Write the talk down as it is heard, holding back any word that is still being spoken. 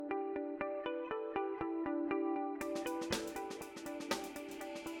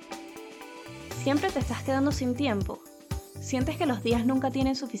Siempre te estás quedando sin tiempo. ¿Sientes que los días nunca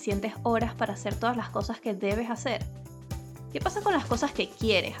tienen suficientes horas para hacer todas las cosas que debes hacer? ¿Qué pasa con las cosas que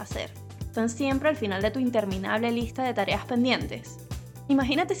quieres hacer? ¿Están siempre al final de tu interminable lista de tareas pendientes?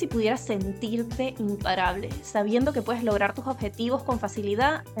 Imagínate si pudieras sentirte imparable, sabiendo que puedes lograr tus objetivos con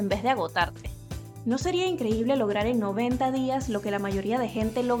facilidad en vez de agotarte. ¿No sería increíble lograr en 90 días lo que la mayoría de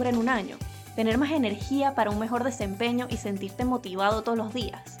gente logra en un año? Tener más energía para un mejor desempeño y sentirte motivado todos los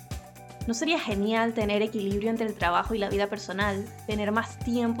días. ¿No sería genial tener equilibrio entre el trabajo y la vida personal? Tener más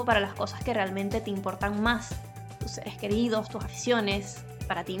tiempo para las cosas que realmente te importan más, tus seres queridos, tus aficiones,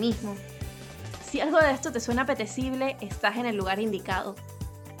 para ti mismo. Si algo de esto te suena apetecible, estás en el lugar indicado.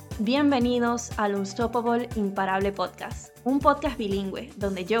 Bienvenidos al Unstoppable Imparable Podcast, un podcast bilingüe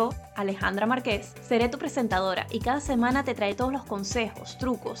donde yo, Alejandra Marqués, seré tu presentadora y cada semana te traeré todos los consejos,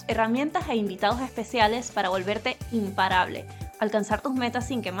 trucos, herramientas e invitados especiales para volverte imparable, alcanzar tus metas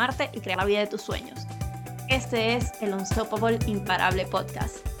sin quemarte y crear la vida de tus sueños. Este es el Unstoppable Imparable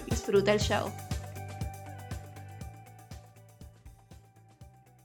Podcast. Disfruta el show.